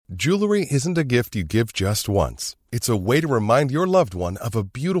Jewelry isn't a gift you give just once. It's a way to remind your loved one of a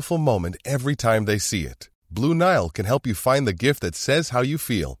beautiful moment every time they see it. Blue Nile can help you find the gift that says how you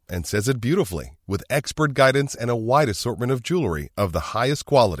feel and says it beautifully, with expert guidance and a wide assortment of jewelry of the highest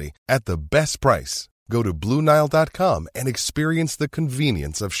quality at the best price. Go to BlueNile.com and experience the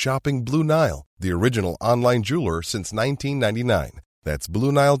convenience of shopping Blue Nile, the original online jeweler since 1999. That's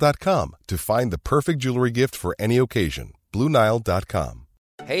BlueNile.com to find the perfect jewelry gift for any occasion. BlueNile.com.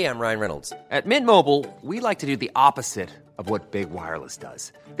 Hey, I'm Ryan Reynolds. At Mint Mobile, we like to do the opposite of what Big Wireless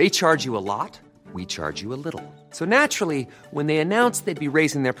does. They charge you a lot. We charge you a little. So naturally, when they announced they'd be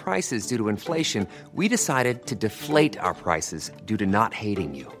raising their prices due to inflation, we decided to deflate our prices due to not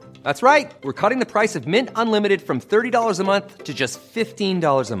hating you. That's right. We're cutting the price of Mint Unlimited from $30 a month to just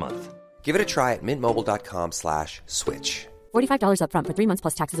 $15 a month. Give it a try at mintmobile.com/switch. $45 up front for 3 months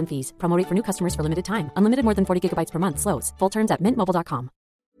plus taxes and fees. Promo rate for new customers for limited time. Unlimited more than 40 gigabytes per month. Slows full terms at mintmobile.com.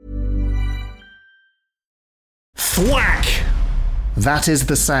 Thwack! That is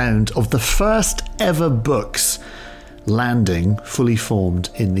the sound of the first ever books landing fully formed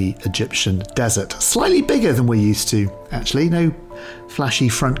in the Egyptian desert. Slightly bigger than we're used to, actually. No flashy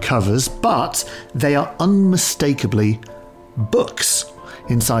front covers, but they are unmistakably books.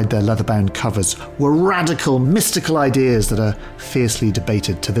 Inside their leather-bound covers were radical, mystical ideas that are fiercely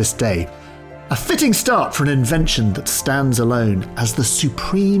debated to this day. A fitting start for an invention that stands alone as the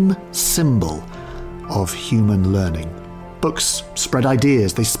supreme symbol of human learning. Books spread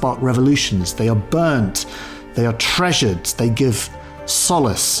ideas, they spark revolutions, they are burnt, they are treasured, they give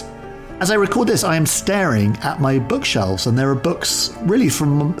solace. As I record this, I am staring at my bookshelves, and there are books really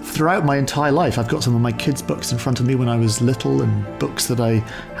from throughout my entire life. I've got some of my kids' books in front of me when I was little, and books that I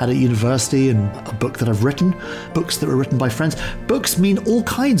had at university, and a book that I've written, books that were written by friends. Books mean all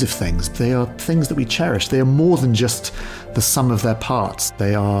kinds of things. They are things that we cherish. They are more than just the sum of their parts.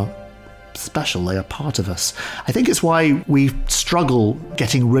 They are special, they are part of us. I think it's why we struggle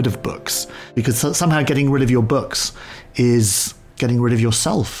getting rid of books, because somehow getting rid of your books is getting rid of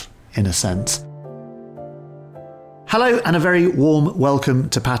yourself, in a sense. Hello and a very warm welcome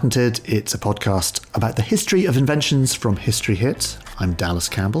to Patented. It's a podcast about the history of inventions from History Hit. I'm Dallas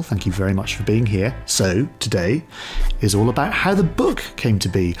Campbell. Thank you very much for being here. So today is all about how the book came to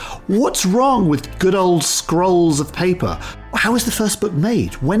be. What's wrong with good old scrolls of paper? How was the first book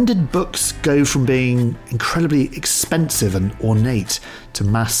made? When did books go from being incredibly expensive and ornate to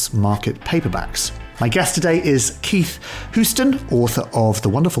mass market paperbacks? My guest today is Keith Houston, author of the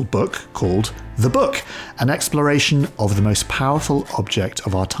wonderful book called The Book, an exploration of the most powerful object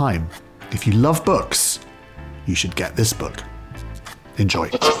of our time. If you love books, you should get this book.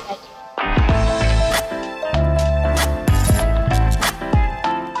 Enjoy.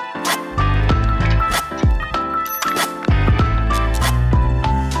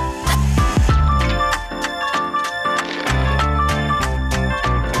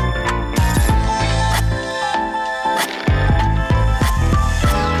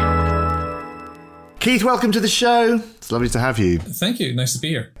 Keith, welcome to the show. It's lovely to have you. Thank you. Nice to be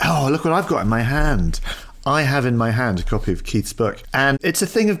here. Oh, look what I've got in my hand. I have in my hand a copy of Keith's book, and it's a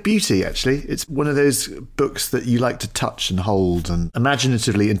thing of beauty, actually. It's one of those books that you like to touch and hold, and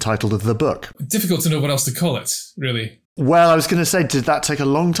imaginatively entitled The Book. Difficult to know what else to call it, really. Well, I was going to say, did that take a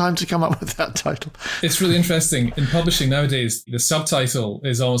long time to come up with that title? It's really interesting. In publishing nowadays, the subtitle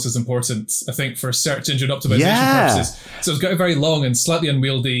is almost as important, I think, for search engine optimization purposes. So it's got a very long and slightly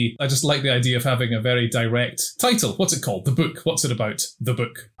unwieldy. I just like the idea of having a very direct title. What's it called? The Book. What's it about? The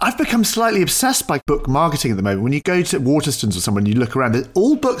Book. I've become slightly obsessed by book marketing at the moment. When you go to Waterstones or somewhere and you look around,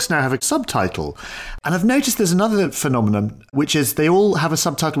 all books now have a subtitle. And I've noticed there's another phenomenon, which is they all have a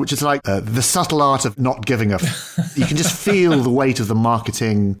subtitle which is like the subtle art of not giving a... You can just feel the weight of the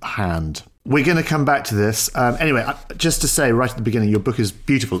marketing hand. We're going to come back to this. Anyway, just to say right at the beginning, your book is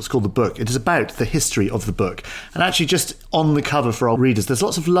beautiful. It's called The Book. It is about the history of the book. And actually, just on the cover for our readers, there's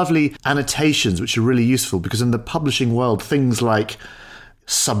lots of lovely annotations which are really useful, because in the publishing world, things like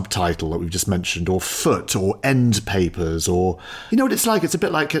subtitle that we've just mentioned, or foot, or end papers, or you know what it's like? It's a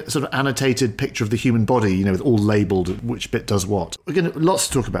bit like a sort of annotated picture of the human body, you know, with all labelled which bit does what. We're going to lots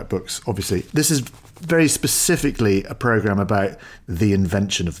to talk about books, obviously. This is very specifically a programme about the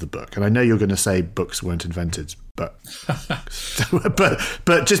invention of the book. And I know you're going to say books weren't invented, but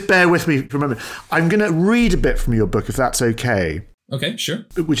but just bear with me for a moment. I'm going to read a bit from your book, if that's okay. Okay, sure.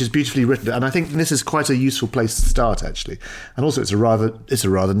 Which is beautifully written, and I think this is quite a useful place to start, actually. And also, it's a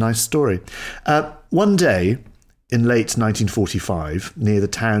rather nice story. One day in late 1945, near the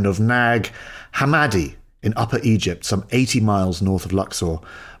town of Nag Hammadi in Upper Egypt, some 80 miles north of Luxor,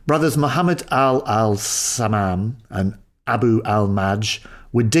 brothers Muhammad al-Samam and Abu al-Maj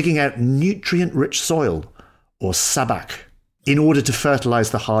were digging out nutrient-rich soil, or sabak, in order to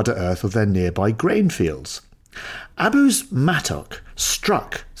fertilise the harder earth of their nearby grain fields. Abu's mattock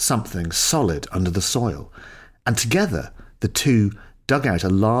struck something solid under the soil, and together the two dug out a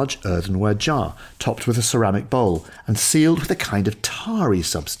large earthenware jar, topped with a ceramic bowl, and sealed with a kind of tarry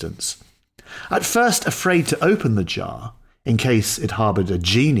substance. At first afraid to open the jar, in case it harboured a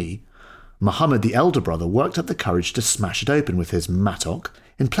genie, Muhammad, the elder brother, worked up the courage to smash it open with his mattock.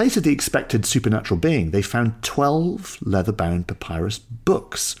 In place of the expected supernatural being, they found 12 leather-bound papyrus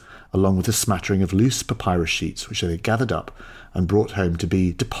books, along with a smattering of loose papyrus sheets, which they gathered up and brought home to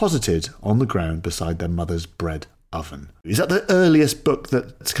be deposited on the ground beside their mother's bread oven. Is that the earliest book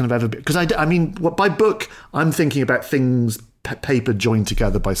that's kind of ever been? Because I mean, by book, I'm thinking about things, paper joined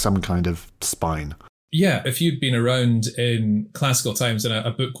together by some kind of spine. Yeah, if you'd been around in classical times, then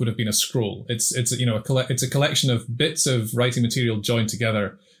a book would have been a scroll. It's a collection of bits of writing material joined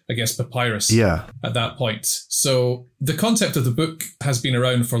together, I guess papyrus. Yeah. At that point. So the concept of the book has been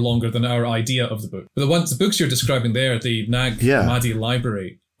around for longer than our idea of the book. But the books you're describing there, the Nag Hammadi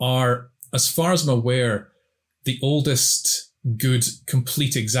Library, are, as far as I'm aware, the oldest good,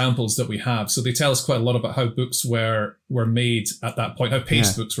 complete examples that we have. So they tell us quite a lot about how books were made at that point, how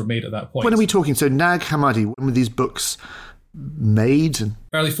paste books were made at that point. When are we talking? So Nag Hammadi, when were these books made?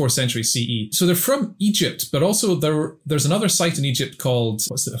 Early 4th century CE. So they're from Egypt, but also there's another site in Egypt called,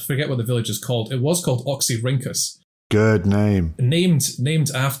 I forget what the village is called. It was called Oxyrhynchus. Good name.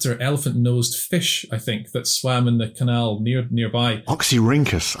 Named after elephant-nosed fish, I think, that swam in the canal nearby.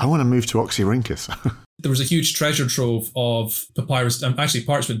 Oxyrhynchus. I want to move to Oxyrhynchus. There was a huge treasure trove of papyrus, actually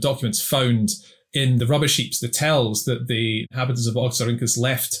parchment documents found in the rubbish heaps, the tells that the inhabitants of Oxyrhynchus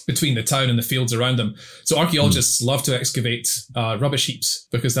left between the town and the fields around them. So archaeologists love to excavate rubbish heaps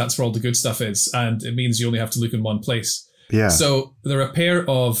because that's where all the good stuff is, and it means you only have to look in one place. Yeah. So there are a pair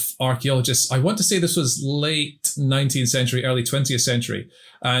of archaeologists, I want to say this was late 19th century, early 20th century,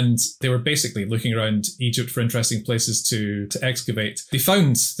 and they were basically looking around Egypt for interesting places to excavate. They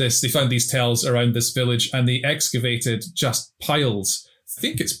found these tells around this village, and they excavated just piles. I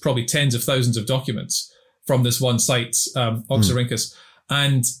think it's probably tens of thousands of documents from this one site, Oxyrhynchus.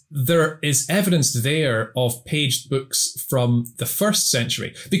 And there is evidence there of paged books from the 1st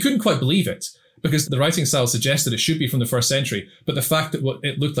century. They couldn't quite believe it, because the writing style suggested it should be from the 1st century, but the fact that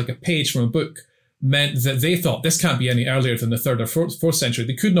it looked like a page from a book meant that they thought this can't be any earlier than the 3rd or 4th century.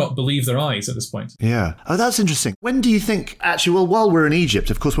 They could not believe their eyes at this point. Yeah. Oh, that's interesting. When do you think, actually, well, while we're in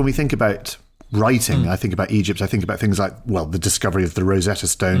Egypt, of course, when we think about writing, I think about Egypt, I think about things like, well, the discovery of the Rosetta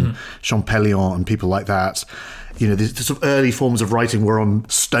Stone, Champollion and people like that. You know, the sort of early forms of writing were on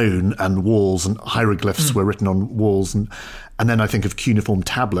stone and walls, and hieroglyphs were written on walls. And then I think of cuneiform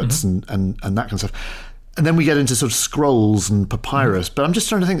tablets and that kind of stuff. And then we get into sort of scrolls and papyrus. But I'm just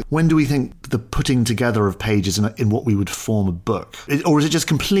trying to think, when do we think the putting together of pages in what we would form a book? Or is it just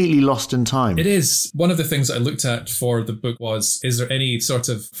completely lost in time? It is. One of the things I looked at for the book was, is there any sort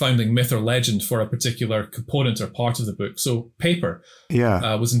of founding myth or legend for a particular component or part of the book? So paper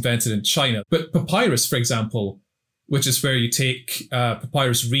was invented in China. But papyrus, for example, which is where you take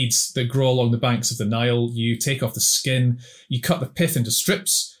papyrus reeds that grow along the banks of the Nile, you take off the skin, you cut the pith into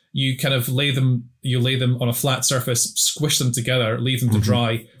strips, you kind of lay them on a flat surface, squish them together, leave them to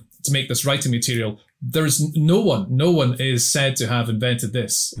dry to make this writing material. There's no one is said to have invented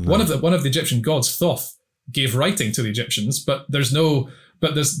this. No. One of the Egyptian gods, Thoth, gave writing to the Egyptians, but there's not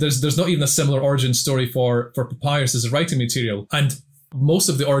even a similar origin story for papyrus as a writing material. And most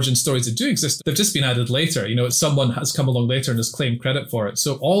of the origin stories that do exist, they've just been added later. You know, someone has come along later and has claimed credit for it.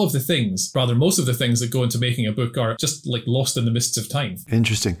 So most of the things that go into making a book are just like lost in the mists of time.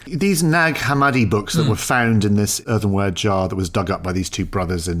 Interesting. These Nag Hammadi books that were found in this earthenware jar that was dug up by these two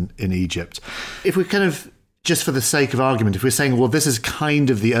brothers in Egypt. If we kind of, just for the sake of argument, if we're saying, well, this is kind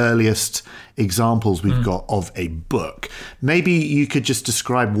of the earliest examples we've got of a book, maybe you could just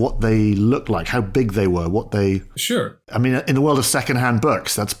describe what they looked like, how big they were, what they... Sure. I mean, in the world of secondhand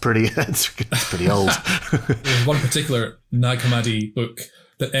books, that's pretty old. There's one particular Nag Hammadi book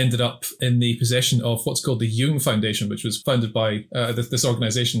that ended up in the possession of what's called the Jung Foundation, which was founded by this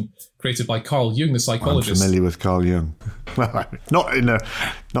organization created by Carl Jung, the psychologist. I'm familiar with Carl Jung. Well, not in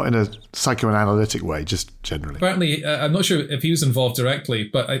a psychoanalytic way, just generally. Apparently, I'm not sure if he was involved directly,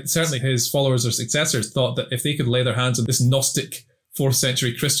 but certainly his followers or successors thought that if they could lay their hands on this Gnostic 4th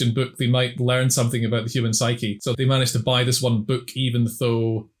century Christian book, they might learn something about the human psyche. So they managed to buy this one book, even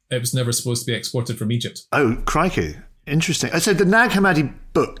though it was never supposed to be exported from Egypt. Oh, crikey. Interesting. So the Nag Hammadi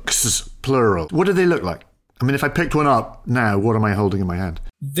books, plural, what do they look like? I mean, if I picked one up now, what am I holding in my hand?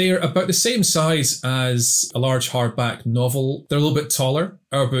 They're about the same size as a large hardback novel. They're a little bit taller.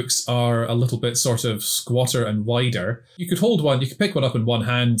 Our books are a little bit sort of squatter and wider. You could hold one, you could pick one up in one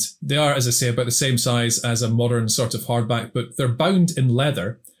hand. They are, as I say, about the same size as a modern sort of hardback book. They're bound in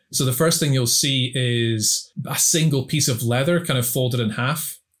leather. So the first thing you'll see is a single piece of leather kind of folded in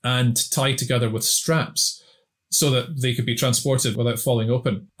half and tied together with straps, so that they could be transported without falling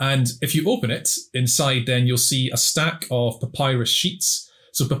open. And if you open it, inside then you'll see a stack of papyrus sheets.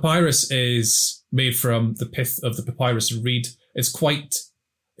 So papyrus is made from the pith of the papyrus reed. It's quite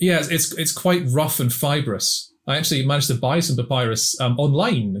rough and fibrous. I actually managed to buy some papyrus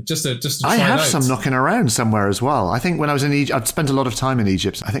online just to try I have it out. some knocking around somewhere as well. I think when I was in Egypt, I've spent a lot of time in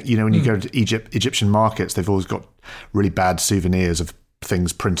Egypt. I think, when you go to Egyptian markets, they've always got really bad souvenirs of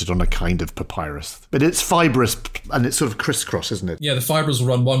things printed on a kind of papyrus. But it's fibrous and it's sort of crisscross, isn't it? Yeah, the fibres will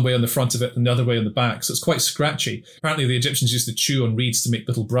run one way on the front of it and the other way on the back, so it's quite scratchy. Apparently the Egyptians used to chew on reeds to make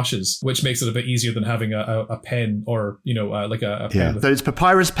little brushes, which makes it a bit easier than having a pen or, like a pen. Yeah, those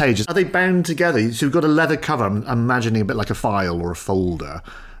papyrus pages, are they bound together? So you've got a leather cover, I'm imagining a bit like a file or a folder.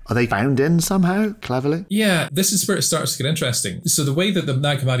 Are they bound in somehow, cleverly? Yeah, this is where it starts to get interesting. So the way that the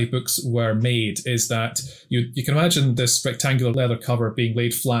Nag Hammadi books were made is that you can imagine this rectangular leather cover being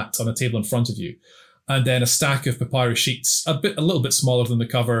laid flat on a table in front of you, and then a stack of papyrus sheets, a little bit smaller than the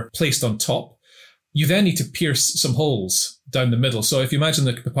cover, placed on top. You then need to pierce some holes down the middle. So if you imagine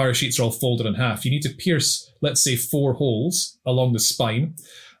the papyrus sheets are all folded in half, you need to pierce, let's say, 4 holes along the spine.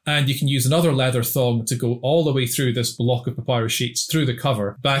 And you can use another leather thong to go all the way through this block of papyrus sheets, through the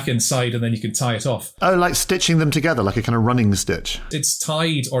cover, back inside, and then you can tie it off. Oh, like stitching them together, like a kind of running stitch? It's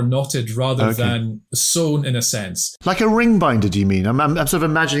tied or knotted rather than sewn in a sense. Like a ring binder, do you mean? I'm sort of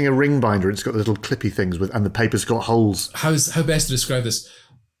imagining a ring binder. It's got little clippy things and the paper's got holes. How best to describe this?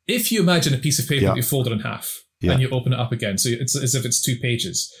 If you imagine a piece of paper that you fold it in half, and you open it up again, so it's as if it's 2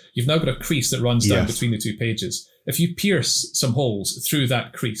 pages. You've now got a crease that runs down between the 2 pages. If you pierce some holes through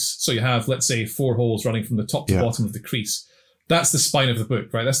that crease, so you have, let's say, 4 holes running from the top to bottom of the crease, that's the spine of the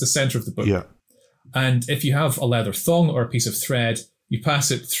book, right? That's the center of the book. Yeah. And if you have a leather thong or a piece of thread, you pass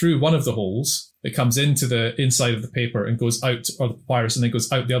it through one of the holes, it comes into the inside of the paper and goes out, or the papyrus, and then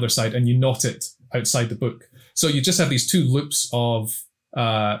goes out the other side, and you knot it outside the book. So you just have these two loops of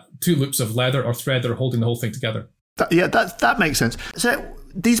leather or thread that are holding the whole thing together. That makes sense. So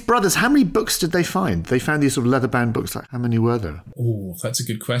these brothers, how many books did they find? They found these sort of leather-bound books. Like, how many were there? Oh, that's a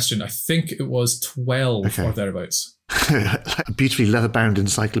good question. I think it was 12 or thereabouts. Like a beautifully leather-bound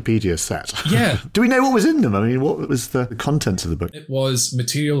encyclopedia set. Yeah. Do we know what was in them? I mean, what was the contents of the book? It was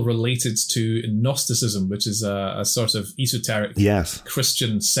material related to Gnosticism, which is a sort of esoteric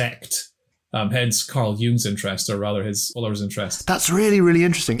Christian sect. Hence Carl Jung's interest, or rather his followers' interest. That's really, really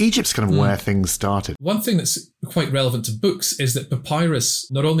interesting. Egypt's kind of where things started. One thing that's quite relevant to books is that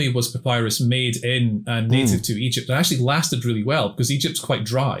papyrus, not only was papyrus made in and native to Egypt, it actually lasted really well because Egypt's quite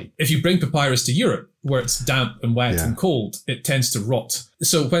dry. If you bring papyrus to Europe, where it's damp and wet and cold, it tends to rot.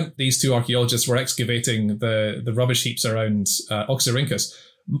 So when these two archaeologists were excavating the rubbish heaps around Oxyrhynchus,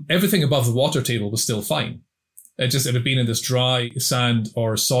 everything above the water table was still fine. It had been in this dry sand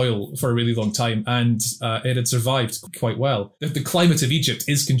or soil for a really long time, and it had survived quite well. The climate of Egypt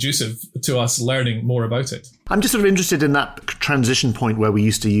is conducive to us learning more about it. I'm just sort of interested in that transition point where we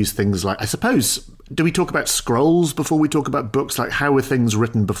used to use things like, I suppose, do we talk about scrolls before we talk about books? Like, how were things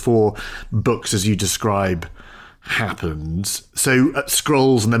written before books, as you describe, happened? So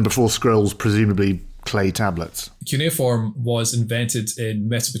scrolls, and then before scrolls, presumably clay tablets. Cuneiform was invented in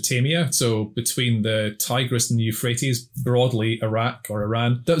Mesopotamia, so between the Tigris and the Euphrates, broadly Iraq or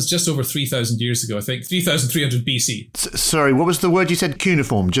Iran. That was just over 3,000 years ago, I think, 3,300 BC. Sorry, what was the word you said?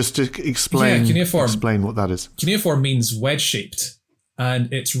 Cuneiform, just to explain. Yeah, cuneiform. Explain what that is. Cuneiform means wedge-shaped,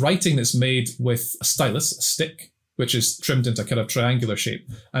 and it's writing that's made with a stylus, a stick, which is trimmed into a kind of triangular shape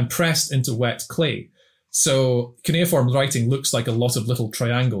and pressed into wet clay. So cuneiform writing looks like a lot of little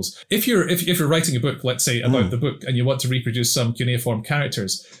triangles. If you're writing a book, let's say about the book, and you want to reproduce some cuneiform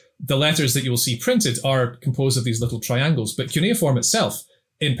characters, the letters that you will see printed are composed of these little triangles. But cuneiform itself,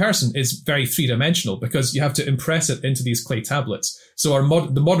 in person, is very three-dimensional because you have to impress it into these clay tablets. So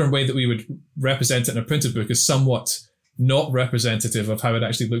the modern way that we would represent it in a printed book is somewhat not representative of how it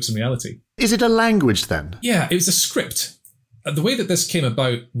actually looks in reality. Is it a language then? Yeah, it was a script. The way that this came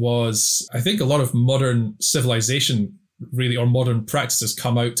about was, I think a lot of modern civilization, really, or modern practices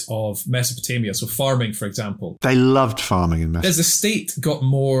come out of Mesopotamia. So farming, for example. They loved farming in Mesopotamia. As the state got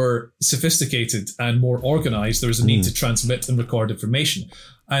more sophisticated and more organized, there was a need to transmit and record information.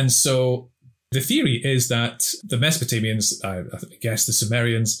 And so The theory is that the Mesopotamians, I guess the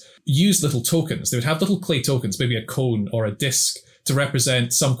Sumerians, used little tokens. They would have little clay tokens, maybe a cone or a disc, to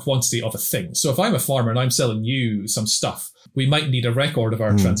represent some quantity of a thing. So if I'm a farmer and I'm selling you some stuff, we might need a record of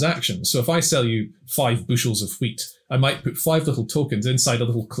our transaction. So if I sell you 5 bushels of wheat, I might put 5 little tokens inside a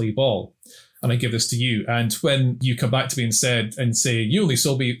little clay ball. And I give this to you. And when you come back to me and say, you only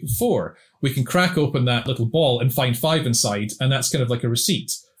sold me 4, we can crack open that little ball and find 5 inside. And that's kind of like a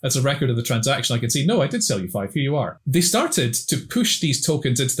receipt. That's a record of the transaction. I can say, no, I did sell you 5. Here you are. They started to push these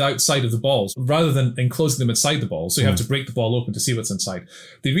tokens into the outside of the balls rather than enclosing them inside the ball. So you have to break the ball open to see what's inside.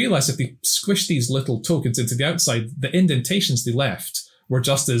 They realized if they squished these little tokens into the outside, the indentations they left were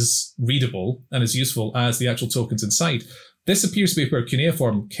just as readable and as useful as the actual tokens inside. This appears to be where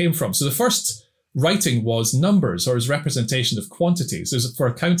cuneiform came from. So the first writing was numbers, or as representation of quantities. It was for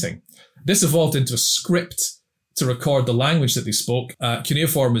accounting. This evolved into a script to record the language that they spoke.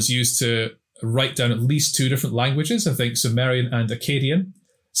 Cuneiform was used to write down at least 2 different languages, I think Sumerian and Akkadian.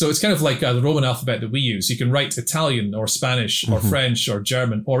 So it's kind of like the Roman alphabet that we use. You can write Italian or Spanish or French or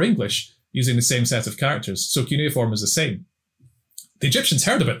German or English using the same set of characters. So cuneiform is the same. The Egyptians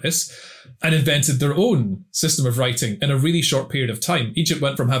heard about this and invented their own system of writing in a really short period of time. Egypt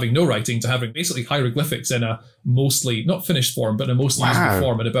went from having no writing to having basically hieroglyphics in a mostly, not finished form, but in a mostly usable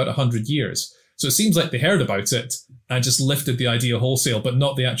form in about 100 years. So it seems like they heard about it and just lifted the idea wholesale, but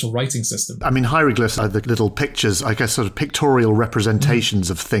not the actual writing system. I mean, hieroglyphs are the little pictures, I guess, sort of pictorial representations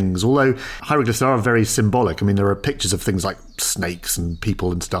of things, although hieroglyphs are very symbolic. I mean, there are pictures of things like snakes and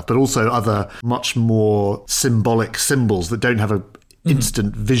people and stuff, but also other much more symbolic symbols that don't have a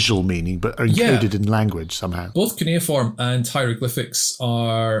instant visual meaning, but are encoded in language somehow. Both cuneiform and hieroglyphics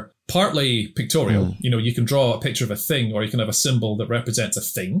are partly pictorial. You know, you can draw a picture of a thing, or you can have a symbol that represents a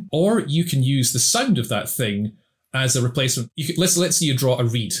thing, or you can use the sound of that thing as a replacement. Let's say you draw a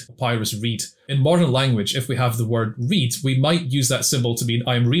reed, a papyrus reed. In modern language, if we have the word reed, we might use that symbol to mean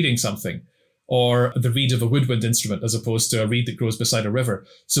I'm reading something, or the reed of a woodwind instrument as opposed to a reed that grows beside a river.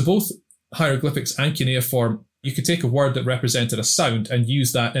 So both hieroglyphics and cuneiform, you could take a word that represented a sound and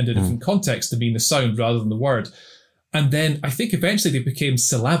use that in a different context to mean the sound rather than the word. And then I think eventually they became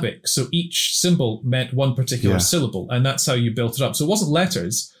syllabic. So each symbol meant one particular syllable, and that's how you built it up. So it wasn't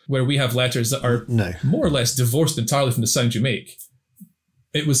letters, where we have letters that are more or less divorced entirely from the sound you make.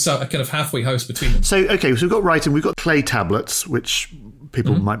 It was a kind of halfway house between them. So, okay, so we've got writing, we've got clay tablets, which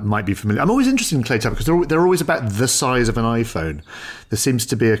people might be familiar. I'm always interested in clay tablets because they're always about the size of an iPhone. There seems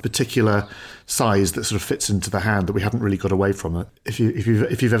to be a particular size that sort of fits into the hand that we haven't really got away from it. If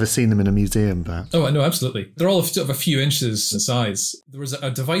you've ever seen them in a museum, perhaps. Oh, no, absolutely. They're all of a few inches in size. There was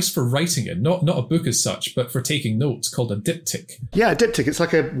a device for writing in, not a book as such, but for taking notes, called a diptych. Yeah, a diptych. It's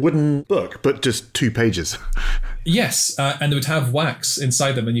like a wooden book, but just 2 pages. Yes, and they would have wax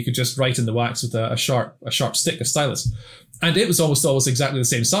inside them, and you could just write in the wax with a sharp stick, a stylus. And it was almost always exactly the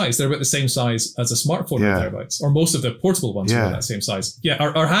same size. They're about the same size as a smartphone or thereabouts, or most of the portable ones are that same size. Yeah,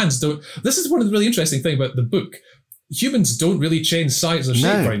 our hands don't. This is one of the really interesting things about the book. Humans don't really change size or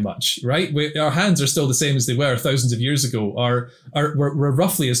shape very much, right? Our hands are still the same as they were thousands of years ago. We're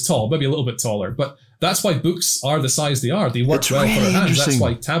roughly as tall, maybe a little bit taller, but that's why books are the size they are. They work well for our hands. That's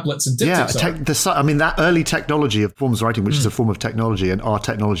why tablets and diptychs are. I mean, that early technology of forms of writing, which is a form of technology, and our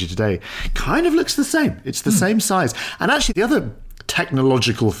technology today, kind of looks the same. It's the same size. And actually, the other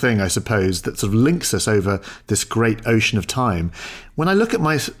technological thing, I suppose, that sort of links us over this great ocean of time, when I look at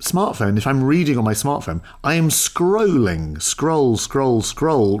my smartphone, if I'm reading on my smartphone, I am scroll,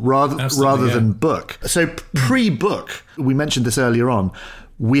 rather than book. So pre-book, we mentioned this earlier on,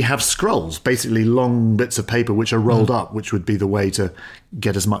 we have scrolls, basically long bits of paper which are rolled up, which would be the way to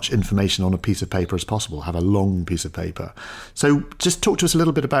get as much information on a piece of paper as possible, have a long piece of paper. So just talk to us a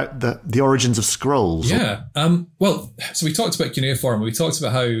little bit about the origins of scrolls. Yeah. Well, so we talked about cuneiform. We talked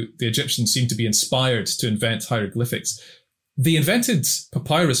about how the Egyptians seemed to be inspired to invent hieroglyphics. They invented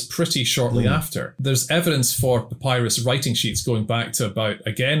papyrus pretty shortly after. There's evidence for papyrus writing sheets going back to about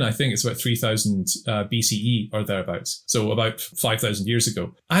 3000 BCE or thereabouts. So about 5,000 years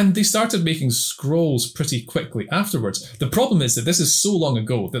ago. And they started making scrolls pretty quickly afterwards. The problem is that this is so long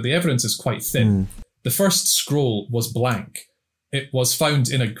ago that the evidence is quite thin. The first scroll was blank. It was found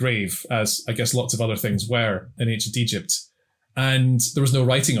in a grave, as I guess lots of other things were in ancient Egypt. And there was no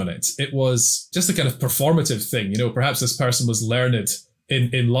writing on it. It was just a kind of performative thing. You know, perhaps this person was learned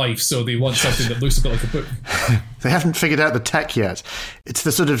in life, so they want something that looks a bit like a book. They haven't figured out the tech yet. It's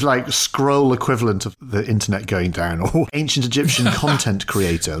the sort of like scroll equivalent of the internet going down, or ancient Egyptian content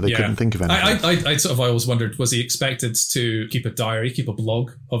creator. They couldn't think of anything. I sort of always wondered, was he expected to keep a diary, keep a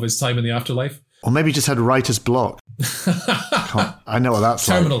blog of his time in the afterlife? Or maybe just had writer's block. I know what that's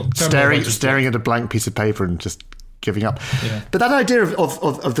like. Staring at a blank piece of paper and just giving up. Yeah. But that idea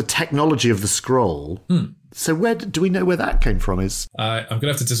of the technology of the scroll... So do we know where that came from? I'm going to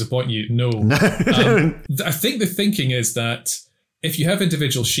have to disappoint you. No. I think the thinking is that if you have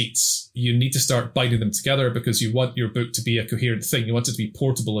individual sheets, you need to start binding them together because you want your book to be a coherent thing. You want it to be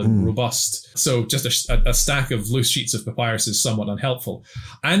portable and robust. So just a stack of loose sheets of papyrus is somewhat unhelpful.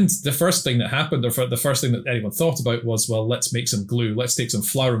 And the first thing that happened, or the first thing that anyone thought about was, well, let's make some glue. Let's take some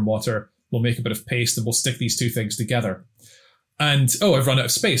flour and water. We'll make a bit of paste and we'll stick these two things together. And, I've run out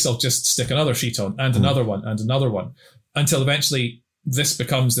of space. I'll just stick another sheet on and another one and another one until eventually this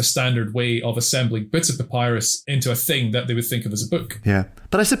becomes the standard way of assembling bits of papyrus into a thing that they would think of as a book. Yeah.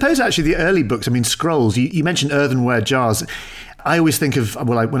 But I suppose actually the early books, scrolls, you mentioned earthenware jars. I always think of,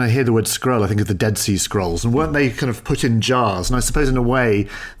 when I hear the word scroll, I think of the Dead Sea Scrolls. And weren't they kind of put in jars? And I suppose in a way,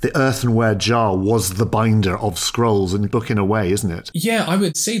 the earthenware jar was the binder of scrolls and book in a way, isn't it? Yeah, I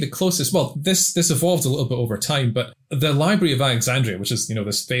would say the closest. Well, this evolved a little bit over time, but the Library of Alexandria, which is,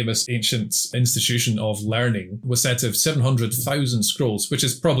 this famous ancient institution of learning, was said to have 700,000 scrolls, which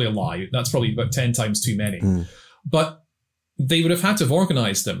is probably a lie. That's probably about 10 times too many. But they would have had to have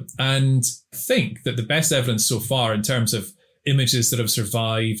organized them. And I think that the best evidence so far in terms of images that have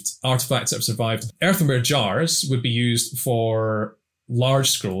survived, artifacts that have survived, earthenware jars would be used for large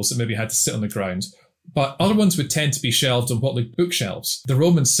scrolls that maybe had to sit on the ground. But other ones would tend to be shelved on what looked bookshelves. The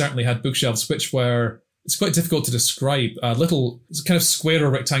Romans certainly had bookshelves which were, it's quite difficult to describe, little kind of square or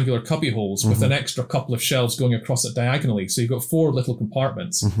rectangular cubby holes with an extra couple of shelves going across it diagonally. So you've got 4 little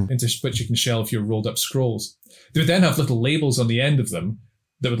compartments into which you can shelve your rolled up scrolls. They would then have little labels on the end of them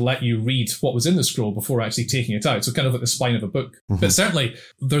that would let you read what was in the scroll before actually taking it out. So kind of like the spine of a book. But certainly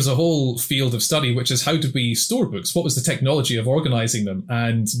there's a whole field of study, which is how did we store books? What was the technology of organizing them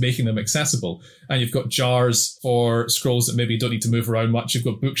and making them accessible? And you've got jars for scrolls that maybe don't need to move around much. You've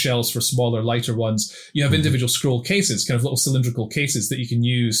got bookshelves for smaller, lighter ones. You have individual scroll cases, kind of little cylindrical cases that you can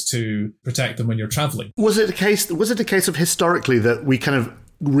use to protect them when you're traveling. Was it a case of historically that we kind of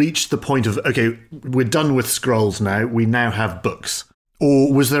reached the point of, okay, we're done with scrolls now, we now have books?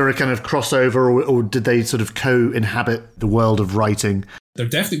 Or was there a kind of crossover, or did they sort of co-inhabit the world of writing? There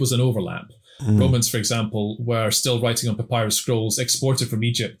definitely was an overlap. Romans, for example, were still writing on papyrus scrolls exported from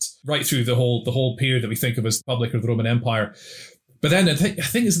Egypt right through the whole period that we think of as the Republic of the Roman Empire. But then I think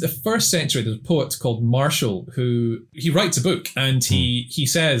it's the 1st century, there's a poet called Martial who he writes a book and he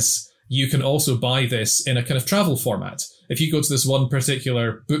says you can also buy this in a kind of travel format. If you go to this one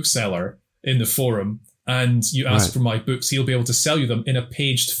particular bookseller in the forum and you ask for my books, he'll be able to sell you them in a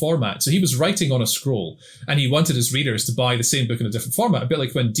paged format. So he was writing on a scroll and he wanted his readers to buy the same book in a different format, a bit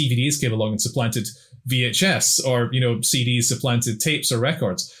like when DVDs came along and supplanted VHS, or, CDs supplanted tapes or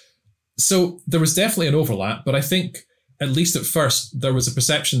records. So there was definitely an overlap, but I think at least at first there was a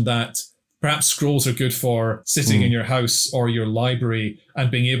perception that perhaps scrolls are good for sitting in your house or your library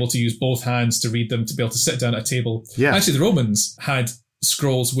and being able to use both hands to read them, to be able to sit down at a table. Yeah. Actually, the Romans had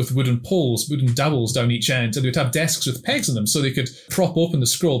scrolls with wooden poles, wooden dowels down each end, and they would have desks with pegs in them so they could prop open the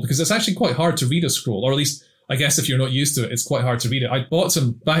scroll, because it's actually quite hard to read a scroll, or at least I guess if you're not used to it, it's quite hard to read it. I bought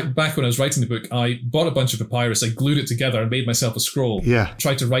some, back when I was writing the book, I bought a bunch of papyrus, I glued it together and made myself a scroll. Yeah.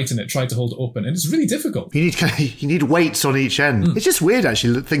 Tried to write in it, tried to hold it open, and it's really difficult. You need weights on each end. It's just weird,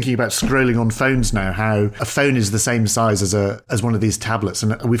 actually, thinking about scrolling on phones now, how a phone is the same size as one of these tablets,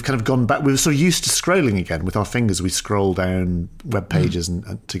 and we've kind of gone back, we're so used to scrolling again. With our fingers, we scroll down web pages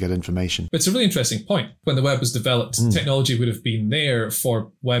and to get information. But it's a really interesting point. When the web was developed, technology would have been there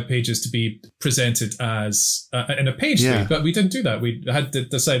for web pages to be presented as in a page thing, but we didn't do that. We had to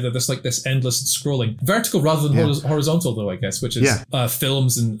decide that there's like this endless scrolling. Vertical rather than horizontal, though, I guess, which is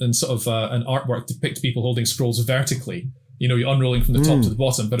films and sort of an artwork depict people holding scrolls vertically. You're unrolling from the top to the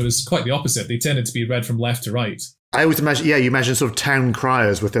bottom, but it was quite the opposite. They tended to be read from left to right. I always imagine, you imagine sort of town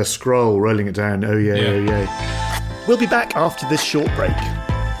criers with their scroll rolling it down. Oh yeah. We'll be back after this short break.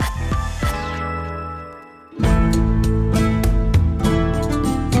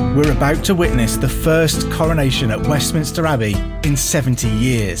 We're about to witness the first coronation at Westminster Abbey in 70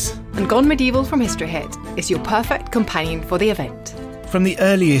 years. And Gone Medieval from History Hit is your perfect companion for the event. From the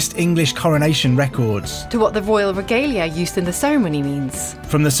earliest English coronation records to what the royal regalia used in the ceremony means.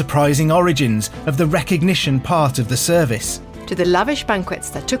 From the surprising origins of the recognition part of the service to the lavish banquets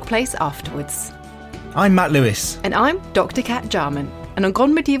that took place afterwards. I'm Matt Lewis. And I'm Dr. Kat Jarman. And on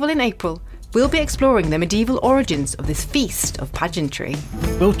Gone Medieval in April, we'll be exploring the medieval origins of this feast of pageantry.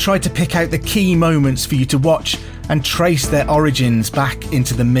 We'll try to pick out the key moments for you to watch and trace their origins back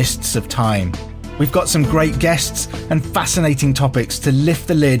into the mists of time. We've got some great guests and fascinating topics to lift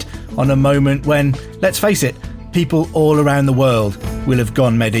the lid on a moment when, let's face it, people all around the world will have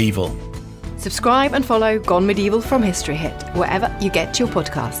gone medieval. Subscribe and follow Gone Medieval from History Hit, wherever you get your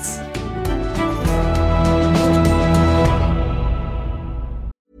podcasts.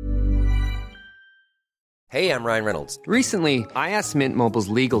 Hey, I'm Ryan Reynolds. Recently, I asked Mint Mobile's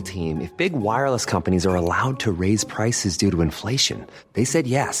legal team if big wireless companies are allowed to raise prices due to inflation. They said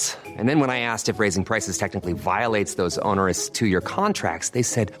yes. And then when I asked if raising prices technically violates those onerous 2-year contracts, they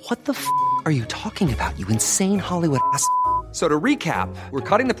said, "What the f*** are you talking about, you insane Hollywood ass?" So to recap, we're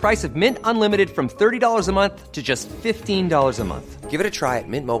cutting the price of Mint Unlimited from $30 a month to just $15 a month. Give it a try at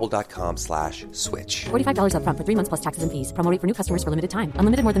mintmobile.com/switch. $45 up front for 3 months plus taxes and fees. Promo rate for new customers for limited time.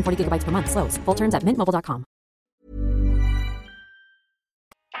 Unlimited more than 40 gigabytes per month. Slows full terms at mintmobile.com.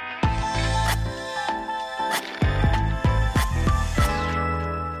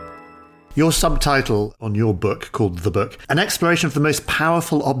 Your subtitle on your book, called The Book, An Exploration of the Most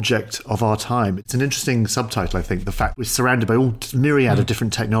Powerful Object of Our Time. It's an interesting subtitle, I think, the fact we're surrounded by all myriad of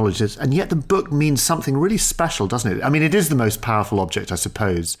different technologies, and yet the book means something really special, doesn't it? I mean, it is the most powerful object, I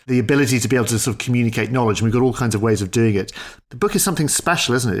suppose. The ability to be able to sort of communicate knowledge, and we've got all kinds of ways of doing it. The book is something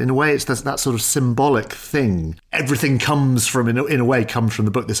special, isn't it? In a way, it's that sort of symbolic thing. Everything comes from, in a way, comes from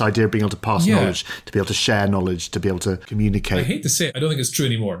the book, this idea of being able to pass knowledge, to be able to share knowledge, to be able to communicate. I hate to say it, I don't think it's true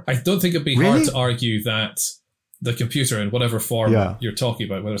anymore. I don't think it'd be hard to argue that the computer, in whatever form you're talking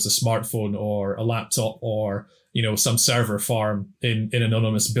about, whether it's a smartphone or a laptop or, you know, some server farm in an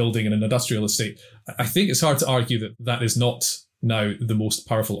anonymous building in an industrial estate, I think it's hard to argue that that is not now the most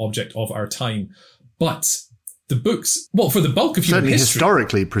powerful object of our time. But the books, well, for the bulk of human history,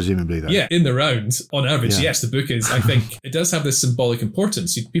 historically, presumably, though. Yeah, in the round, on average, yes, the book is, I think, it does have this symbolic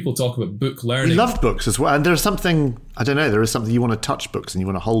importance. People talk about book learning. We love books as well. And there's something, I don't know, there is something, you want to touch books and you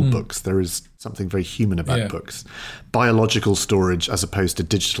want to hold books. There is something very human about books. Biological storage as opposed to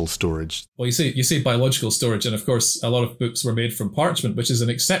digital storage. Well, you say biological storage, and of course, a lot of books were made from parchment, which is an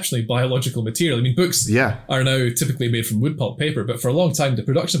exceptionally biological material. I mean, books are now typically made from wood pulp paper, but for a long time, the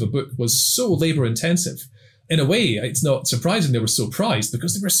production of a book was so labor intensive. In a way, it's not surprising they were so prized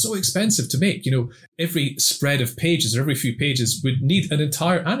because they were so expensive to make. You know, every spread of pages or every few pages would need an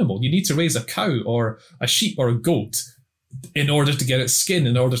entire animal. You need to raise a cow or a sheep or a goat in order to get its skin,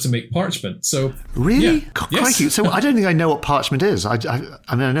 in order to make parchment. So really? Crikey. So I don't think I know what parchment is. I mean,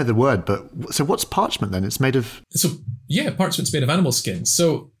 I know the word, but so what's parchment then? It's made of... So, parchment's made of animal skin.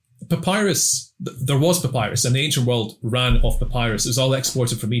 So papyrus, there was papyrus, and the ancient world ran off papyrus. It was all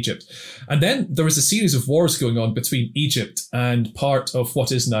exported from Egypt. And then there was a series of wars going on between Egypt and part of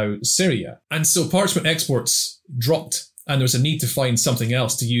what is now Syria. And so parchment exports dropped, and there was a need to find something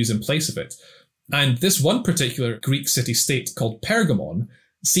else to use in place of it. And this one particular Greek city-state called Pergamon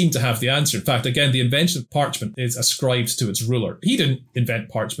seemed to have the answer. In fact, again, the invention of parchment is ascribed to its ruler. He didn't invent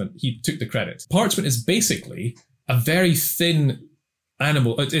parchment. He took the credit. Parchment is basically a very thin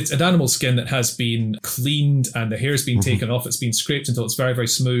animal. It's an animal skin that has been cleaned and the hair's been taken off. It's been scraped until it's very, very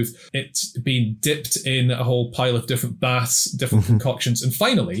smooth. It's been dipped in a whole pile of different baths, different concoctions. And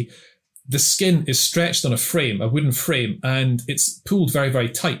finally, the skin is stretched on a frame, a wooden frame, and it's pulled very, very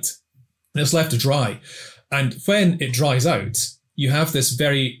tight. And it's left to dry. And when it dries out, you have this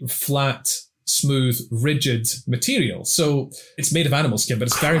very flat, smooth, rigid material. So it's made of animal skin, but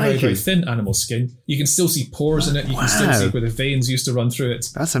it's very, very, very thin animal skin. You can still see pores in it. You can still see where the veins used to run through it.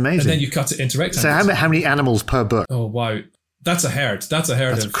 That's amazing. And then you cut it into rectangles. So how many animals per book? Oh, wow. That's a herd. That's a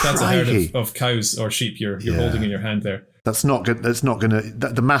herd of cows or sheep you're holding in your hand there. That's not good. That's not going to...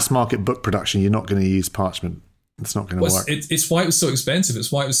 The mass market book production, you're not going to use parchment. It's not going to work. It's why it was so expensive.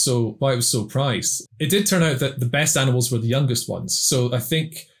 It's why it was so prized. It did turn out that the best animals were the youngest ones. So I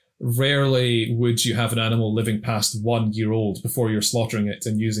think rarely would you have an animal living past 1 year old before you're slaughtering it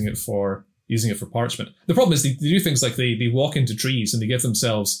and using it for parchment. The problem is they do things like they walk into trees and they give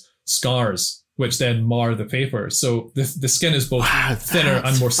themselves scars, which then mar the paper. So the skin is both thinner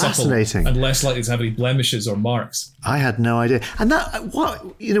and more supple and less likely to have any blemishes or marks. I had no idea. And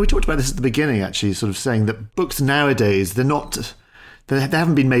we talked about this at the beginning, actually, sort of saying that books nowadays, they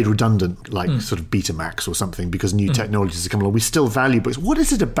haven't been made redundant like sort of Betamax or something because new technologies have come along. We still value books. What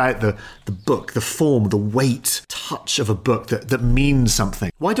is it about the book, the form, the weight, touch of a book that means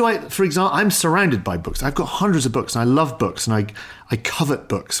something? Why do for example, I'm surrounded by books. I've got hundreds of books and I love books and I covet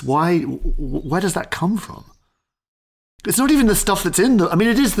books. Where does that come from? It's not even the stuff that's in I mean,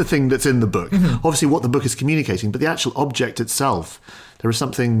 it is the thing that's in the book. Obviously what the book is communicating, but the actual object itself, there is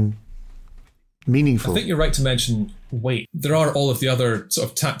something meaningful. I think you're right to mention weight. There are all of the other sort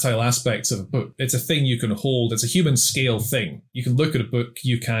of tactile aspects of a book. It's a thing you can hold. It's a human scale thing. You can look at a book.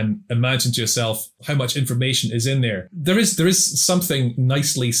 You can imagine to yourself how much information is in there. There is something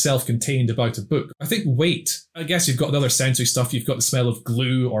nicely self-contained about a book. I think weight, I guess you've got the other sensory stuff. You've got the smell of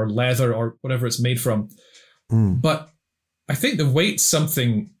glue or leather or whatever it's made from. But I think the weight's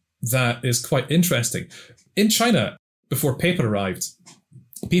something that is quite interesting. In China, before paper arrived,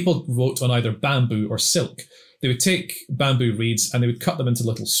 people wrote on either bamboo or silk. They would take bamboo reeds and they would cut them into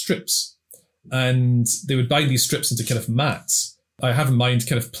little strips. And they would bind these strips into kind of mats. I have in mind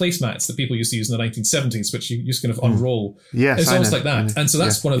kind of placemats that people used to use in the 1970s, which you just kind of unroll. Yes, it's almost like that. I know. And so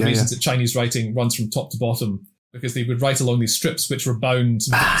that's one of the reasons that Chinese writing runs from top to bottom, because they would write along these strips which were bound,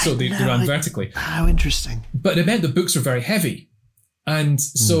 so they ran vertically. How interesting. But it meant the books were very heavy. And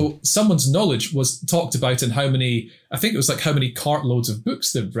so someone's knowledge was talked about in how many cartloads of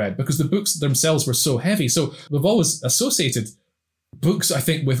books they've read, because the books themselves were so heavy. So we've always associated books, I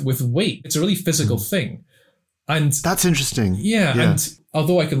think, with weight. It's a really physical thing. And that's interesting. Yeah. And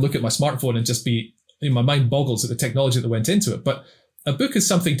although I can look at my smartphone and just be, my mind boggles at the technology that went into it, but a book is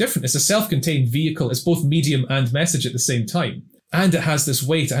something different. It's a self-contained vehicle. It's both medium and message at the same time. And it has this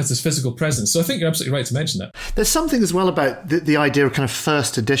weight, it has this physical presence. So I think you're absolutely right to mention that. There's something as well about the idea of kind of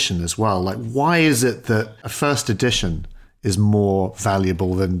first edition as well. Like, why is it that a first edition is more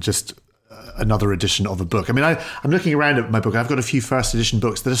valuable than just another edition of a book? I mean, I'm looking around at my book. I've got a few first edition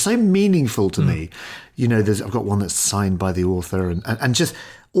books that are so meaningful to me. I've got one that's signed by the author and just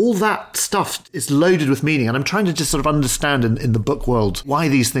all that stuff is loaded with meaning. And I'm trying to just sort of understand in the book world why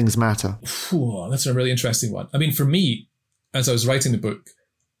these things matter. That's a really interesting one. I mean, for me, as I was writing the book,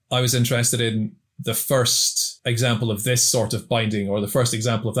 I was interested in the first example of this sort of binding, or the first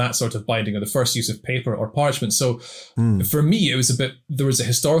example of that sort of binding, or the first use of paper or parchment. So for me, it was there was a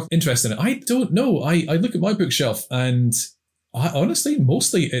historical interest in it. I don't know. I look at my bookshelf and honestly,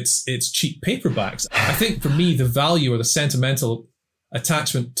 mostly it's cheap paperbacks. I think for me, the value or the sentimental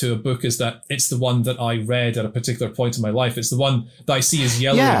attachment to a book is that it's the one that I read at a particular point in my life. It's the one that I see as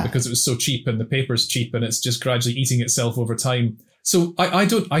yellowing because it was so cheap and the paper's cheap and it's just gradually eating itself over time. So I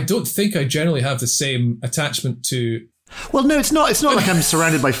don't think I generally have the same attachment to. Well, no, it's not. It's not like I'm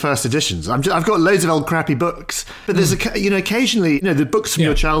surrounded by first editions. I've got loads of old crappy books, but there's occasionally, the books from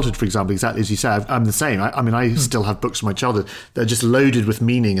your childhood, for example, exactly as you said. I'm the same. I still have books from my childhood that are just loaded with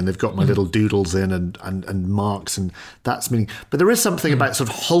meaning, and they've got my little doodles in and marks, and that's meaning. But there is something about sort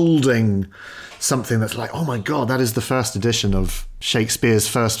of holding something that's like, oh my God, that is the first edition of Shakespeare's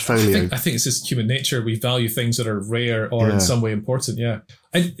first folio. I think it's just human nature. We value things that are rare or in some way important. Yeah.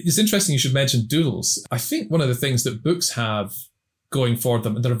 And it's interesting you should mention doodles. I think one of the things that books have going for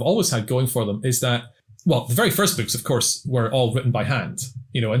them, and that have always had going for them, is that, well, the very first books, of course, were all written by hand.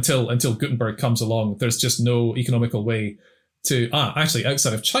 Until Gutenberg comes along, there's just no economical way to, actually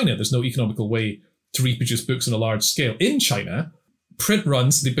outside of China, there's no economical way to reproduce books on a large scale. In China, print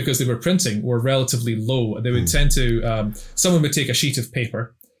runs, because they were printing, were relatively low. They would tend to, someone would take a sheet of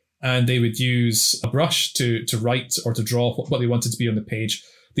paper and they would use a brush to write or to draw what they wanted to be on the page.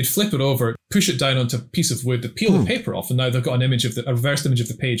 They'd flip it over, push it down onto a piece of wood, they'd peel the paper off, and now they've got a reversed image of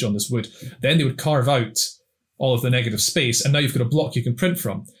the page on this wood. Then they would carve out all of the negative space, and now you've got a block you can print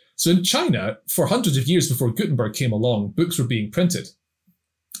from. So in China, for hundreds of years before Gutenberg came along, books were being printed.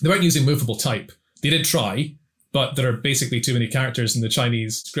 They weren't using movable type. They did try, but there are basically too many characters in the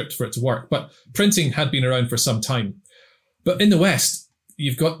Chinese script for it to work. But printing had been around for some time. But in the West,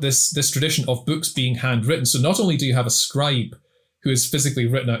 you've got this tradition of books being handwritten. So not only do you have a scribe who has physically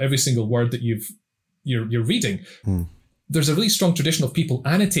written out every single word that you're reading, there's a really strong tradition of people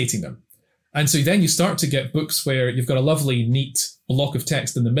annotating them. And so then you start to get books where you've got a lovely, neat block of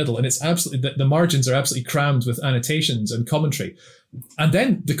text in the middle, and it's absolutely, the margins are absolutely crammed with annotations and commentary. And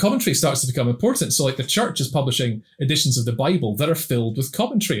then the commentary starts to become important. So like the church is publishing editions of the Bible that are filled with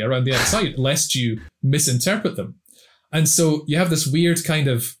commentary around the outside, lest you misinterpret them. And so you have this weird kind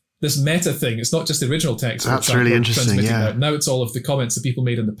of, this meta thing. It's not just the original text. That's really interesting, yeah. Now it's all of the comments that people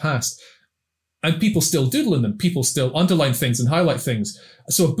made in the past. And people still doodle in them. People still underline things and highlight things.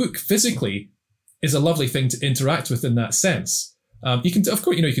 So a book physically is a lovely thing to interact with in that sense. You can, of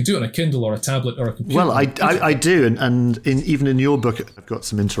course, you can do it on a Kindle or a tablet or a computer. Well, I do, and even in your book, I've got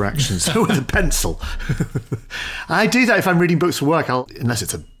some interactions with a pencil. I do that if I'm reading books for work. Unless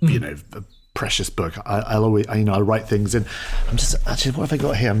it's a precious book, I'll always I'll write things in. I'm just actually, what have I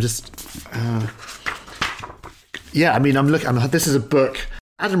got here? I'm just I'm looking. This is a book.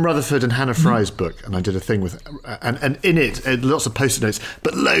 Adam Rutherford and Hannah Fry's book, and I did a thing with, and in it, lots of post-it notes,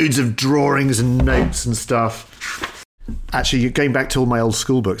 but loads of drawings and notes and stuff. Actually, you're going back to all my old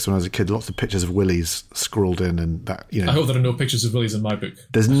school books when I was a kid, lots of pictures of willies scrawled in, and that, you know. I hope there are no pictures of willies in my book.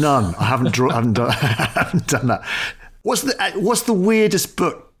 There's none. I haven't done that. What's the weirdest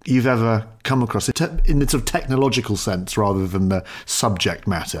book you've ever come across in the sort of technological sense rather than the subject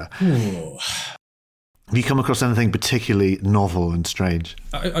matter? Ooh. Have you come across anything particularly novel and strange?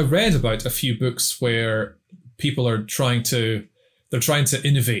 I read about a few books where people are trying to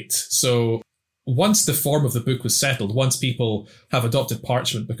innovate. So once the form of the book was settled, once people have adopted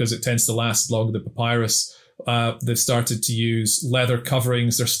parchment because it tends to last longer than papyrus, they've started to use leather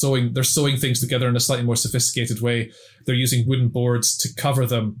coverings. They're sewing things together in a slightly more sophisticated way. They're using wooden boards to cover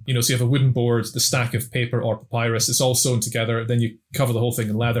them. You know, so you have a wooden board, the stack of paper or papyrus, it's all sewn together. Then you cover the whole thing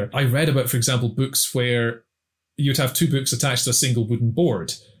in leather. I read about, for example, books where you'd have two books attached to a single wooden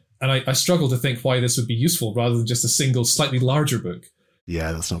board. And I struggle to think why this would be useful rather than just a single, slightly larger book.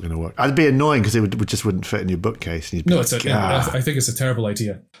 Yeah, that's not going to work. It'd be annoying because it just wouldn't fit in your bookcase. And I think it's a terrible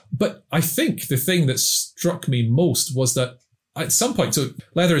idea. But I think the thing that struck me most was that at some point, so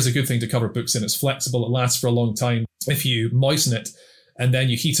leather is a good thing to cover books in. It's flexible. It lasts for a long time. If you moisten it and then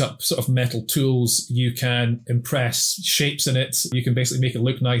you heat up sort of metal tools, you can impress shapes in it. You can basically make it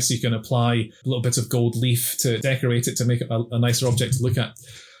look nice. You can apply little bits of gold leaf to decorate it to make it a nicer object to look at.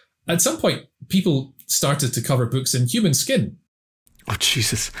 At some point, people started to cover books in human skin. Oh,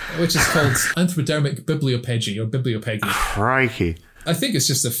 Jesus. Which is called anthropodermic bibliophagy or bibliophagy. Crikey. I think it's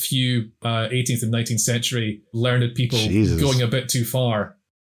just a few 18th and 19th century learned people going a bit too far.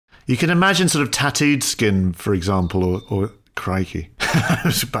 You can imagine sort of tattooed skin, for example, or crikey.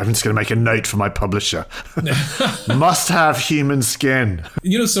 I'm just going to make a note for my publisher. Must have human skin.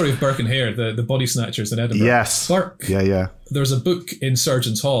 You know the story of Burke and Hare, the body snatchers in Edinburgh? Yes. Burke. Yeah. There's a book in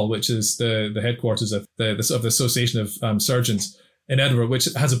Surgeons' Hall, which is the headquarters of the Association of Surgeons in Edinburgh, which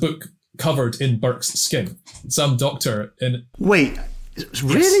has a book covered in Burke's skin. Some doctor in... Wait,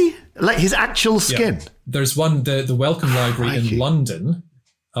 really? Yes. Like his actual skin? Yeah. There's one, the Wellcome Library in London,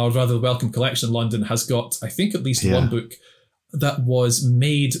 or rather the Wellcome Collection in London, has got, I think, at least one book that was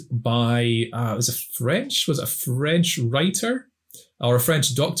made by, was it a French writer or a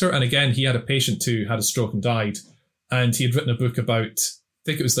French doctor? And again, he had a patient who had a stroke and died. And he had written a book about, I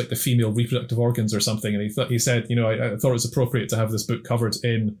think it was like the female reproductive organs or something. And he said, you know, I thought it was appropriate to have this book covered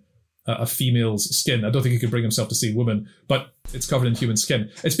in a female's skin. I don't think he could bring himself to see a woman, but it's covered in human skin.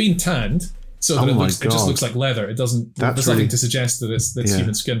 It's been tanned so that it just looks like leather. It doesn't, there's nothing to suggest that it's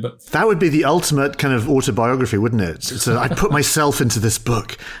human skin. But that would be the ultimate kind of autobiography, wouldn't it? So I put myself into this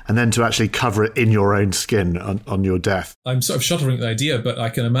book and then to actually cover it in your own skin on your death. I'm sort of shuddering at the idea, but I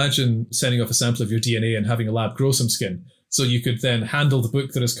can imagine sending off a sample of your DNA and having a lab grow some skin. So you could then handle the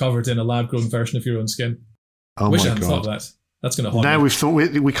book that is covered in a lab-grown version of your own skin. Oh, Wish my I hadn't God. thought of that. That's going to haunt now me. We've thought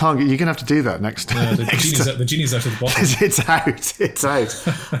we can't. You're going to have to do that next time. The genie's out of the bottle. It's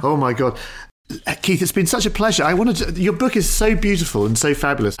out. Oh my God, Keith, it's been such a pleasure. Your book is so beautiful and so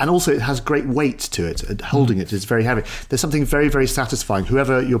fabulous, and also it has great weight to it. And holding it is very heavy. There's something very, very satisfying.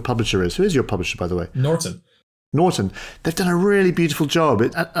 Whoever your publisher is, who is your publisher, by the way? Norton. They've done a really beautiful job.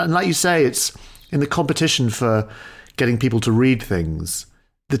 And like you say, it's in the competition for getting people to read things.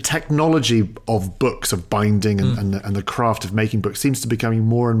 The technology of books, of binding and the craft of making books seems to be becoming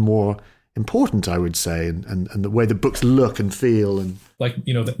more and more important, I would say, and the way the books look and feel. And like,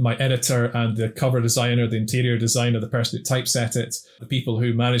 you know, my editor and the cover designer, the interior designer, the person who typeset it, the people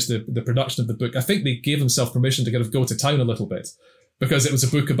who managed the production of the book, I think they gave themselves permission to kind of go to town a little bit. Because it was a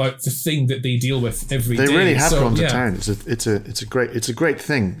book about the thing that they deal with every day. They really have gone to town. It's a great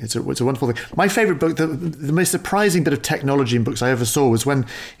thing. It's a wonderful thing. My favourite book, the most surprising bit of technology in books I ever saw was when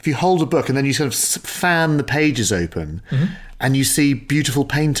if you hold a book and then you sort of fan the pages open, and you see beautiful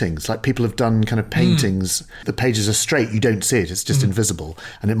paintings. Like people have done kind of paintings. The pages are straight. You don't see it. It's just invisible,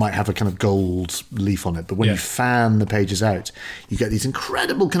 and it might have a kind of gold leaf on it. But when you fan the pages out, you get these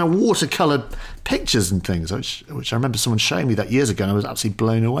incredible kind of watercoloured pictures and things, which I remember someone showing me that years ago, and I was absolutely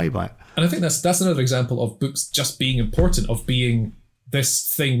blown away by it. And I think that's another example of books just being important, of being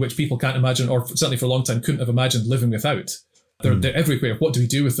this thing which people can't imagine, or certainly for a long time couldn't have imagined living without. They're everywhere. What do we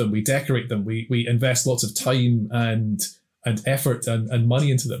do with them? We decorate them. We invest lots of time and effort and money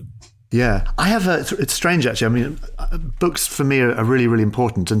into them. Yeah, it's strange actually. I mean, books for me are really, really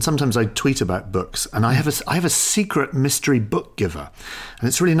important, and sometimes I tweet about books, and I have a secret mystery book giver, and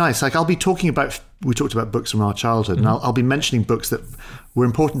it's really nice. Like we talked about books from our childhood, and I'll be mentioning books that were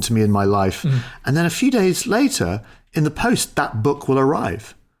important to me in my life, and then a few days later, in the post, that book will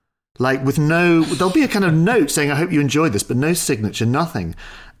arrive. Like there'll be a kind of note saying, I hope you enjoyed this, but no signature, nothing.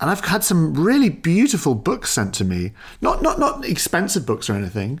 And I've had some really beautiful books sent to me, not expensive books or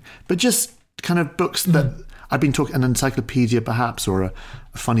anything, but just kind of books that I've been talking an encyclopedia perhaps, or a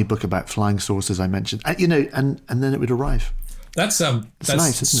funny book about flying saucers I mentioned, and then it would arrive. That's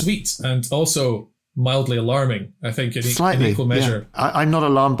nice, sweet and also mildly alarming, I think, in equal measure. Yeah. I'm not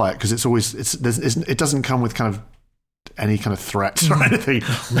alarmed by it because it doesn't come with kind of any kind of threats or anything.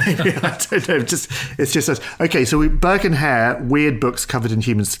 Maybe, I don't know. It's just says, okay, so Burke and Hare, weird books covered in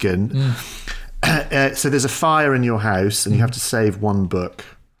human skin. So there's a fire in your house and you have to save one book.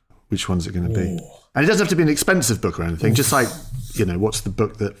 Which one's it going to be? And it doesn't have to be an expensive book or anything. Just like, what's the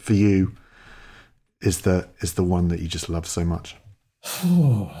book that for you is the one that you just love so much?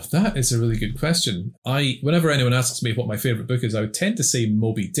 Oh, that is a really good question. Whenever anyone asks me what my favourite book is, I would tend to say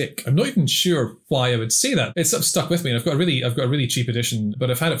Moby Dick. I'm not even sure why I would say that. It's sort of stuck with me, and I've got a really cheap edition, but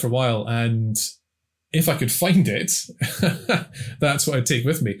I've had it for a while, and if I could find it, that's what I'd take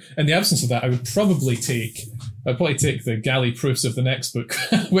with me. In the absence of that, I'd probably take the galley proofs of the next book,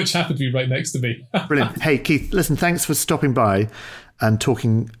 which happened to be right next to me. Brilliant. Hey, Keith, listen, thanks for stopping by and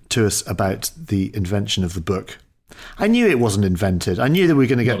talking to us about the invention of the book. I knew it wasn't invented. I knew that we were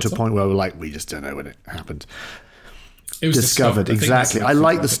going to get to a point where we just don't know when it happened. It was discovered. Exactly. I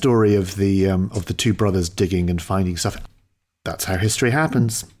like the story of the two brothers digging and finding stuff. That's how history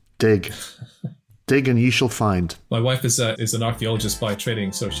happens. Dig and you shall find. My wife is an archaeologist by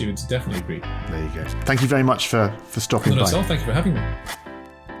training, so she would definitely agree. There you go. Thank you very much for stopping by. Thank you for having me.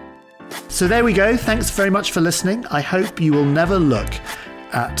 So there we go. Thanks very much for listening. I hope you will never look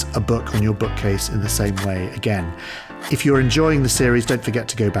at a book on your bookcase in the same way again. If you're enjoying the series, don't forget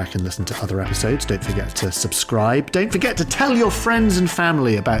to go back and listen to other episodes. Don't forget to subscribe. Don't forget to tell your friends and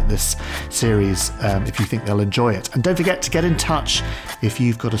family about this series if you think they'll enjoy it. And don't forget to get in touch if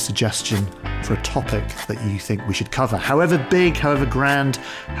you've got a suggestion for a topic that you think we should cover. However big, however grand,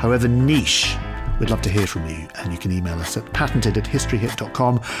 however niche, we'd love to hear from you. And you can email us at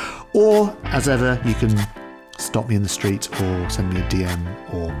patented@historyhit.com, or as ever, you can stop me in the street or send me a DM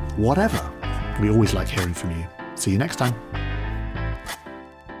or whatever. We always like hearing from you. See you next time.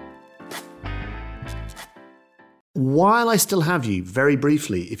 While I still have you, very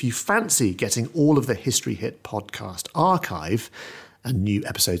briefly, if you fancy getting all of the History Hit podcast archive and new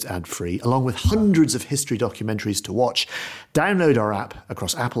episodes ad-free, along with hundreds of history documentaries to watch, download our app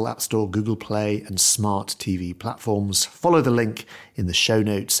across Apple App Store, Google Play, and smart TV platforms. Follow the link in the show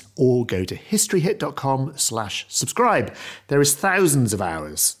notes or go to historyhit.com/subscribe. There is thousands of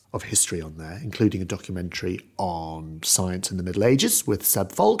hours of history on there, including a documentary on science in the Middle Ages with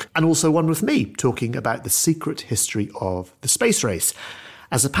Seb Falk, and also one with me talking about the secret history of the space race.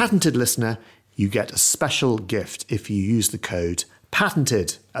 As a patented listener, you get a special gift if you use the code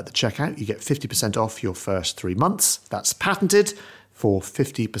PATENTED at the checkout. You get 50% off your first 3 months. That's PATENTED for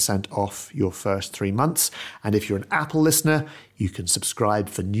 50% off your first 3 months. And if you're an Apple listener, you can subscribe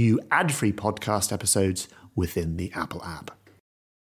for new ad-free podcast episodes within the Apple app.